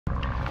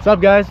What's up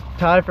guys,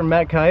 Ty from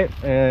Kite,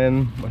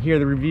 and we're here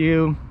to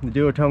review the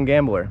Duotone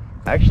Gambler.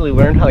 I actually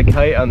learned how to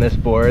kite on this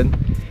board,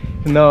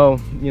 even though,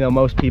 you know,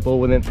 most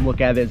people wouldn't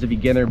look at it as a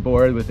beginner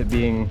board with it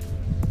being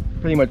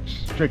pretty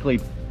much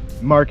strictly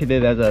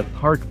marketed as a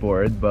park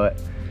board,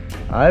 but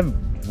I've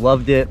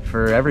loved it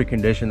for every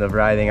condition of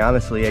riding.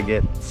 Honestly, I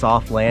get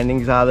soft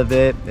landings out of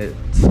it. It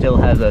still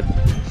has a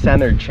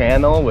centered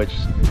channel, which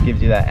gives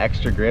you that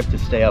extra grip to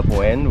stay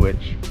upwind,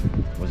 which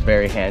was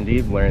very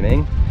handy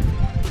learning.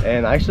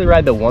 And I actually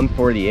ride the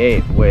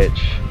 148,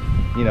 which,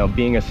 you know,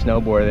 being a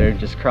snowboarder,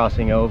 just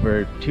crossing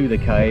over to the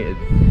kite, it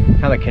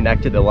kind of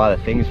connected a lot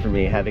of things for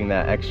me, having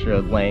that extra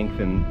length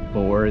and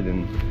board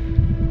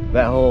and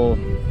that whole,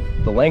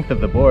 the length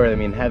of the board. I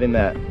mean, having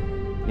that,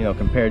 you know,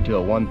 compared to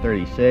a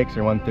 136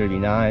 or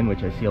 139,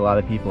 which I see a lot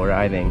of people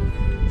riding,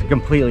 it's a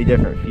completely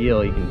different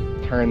feel. You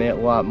can turn it a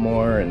lot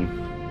more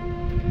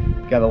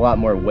and got a lot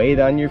more weight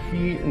on your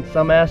feet in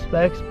some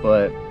aspects,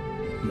 but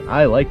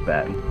I like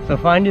that. So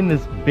finding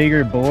this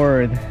bigger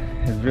board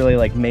has really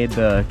like made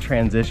the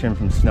transition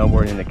from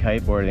snowboarding to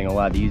kiteboarding a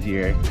lot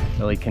easier.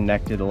 Really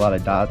connected a lot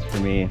of dots for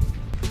me.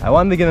 I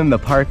wanted to get in the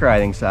park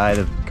riding side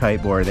of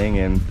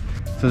kiteboarding, and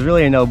so it's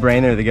really a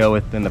no-brainer to go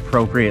with an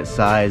appropriate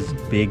size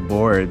big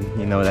board,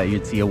 you know, that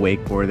you'd see a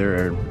wakeboarder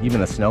or even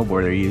a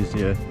snowboarder use,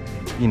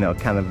 you know,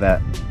 kind of that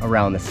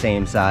around the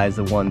same size,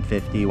 the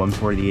 150,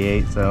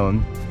 148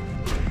 zone.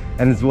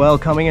 And as well,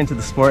 coming into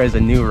the sport as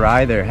a new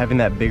rider, having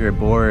that bigger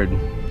board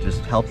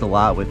just helped a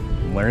lot with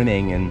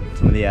learning and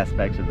some of the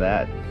aspects of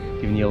that,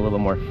 giving you a little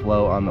more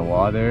flow on the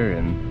water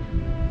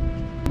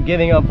and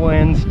getting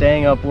upwind,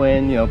 staying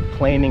upwind, you know,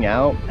 planing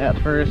out at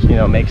first, you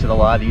know, makes it a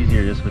lot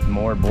easier just with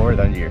more board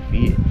under your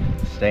feet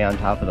to stay on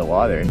top of the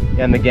water.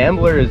 And the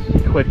Gambler is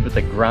equipped with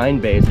a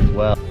grind base as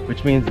well,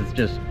 which means it's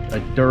just a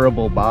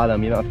durable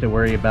bottom. You don't have to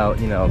worry about,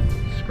 you know,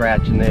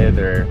 scratching it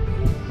or,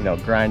 you know,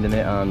 grinding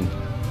it on,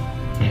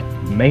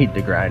 it's made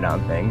to grind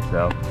on things,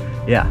 so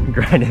yeah,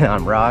 grinding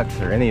on rocks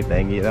or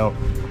anything, you don't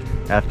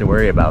have to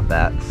worry about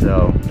that.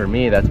 So for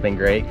me, that's been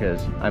great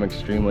because I'm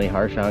extremely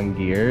harsh on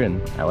gear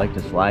and I like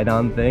to slide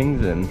on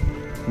things and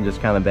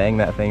just kind of bang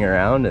that thing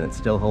around and it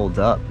still holds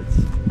up. It's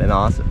been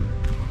awesome.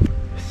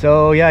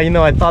 So yeah, you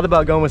know, I thought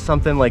about going with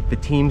something like the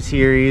Team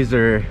Series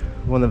or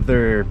one of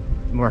their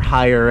more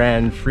higher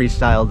end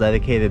freestyle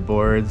dedicated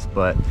boards,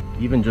 but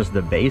even just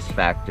the base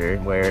factor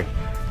where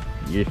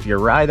if you're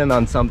riding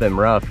on something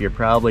rough, you're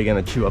probably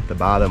going to chew up the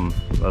bottom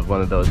of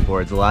one of those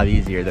boards a lot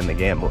easier than the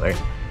Gambler,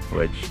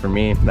 which for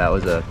me, that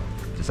was a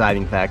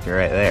deciding factor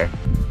right there.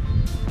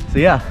 So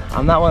yeah,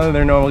 I'm not one of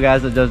their normal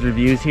guys that does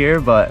reviews here,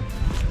 but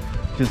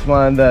just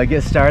wanted to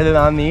get started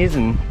on these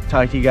and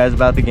talk to you guys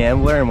about the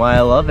Gambler and why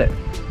I love it.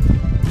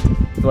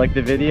 If you liked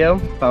the video,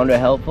 found it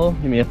helpful,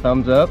 give me a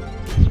thumbs up,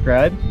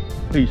 subscribe,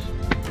 peace.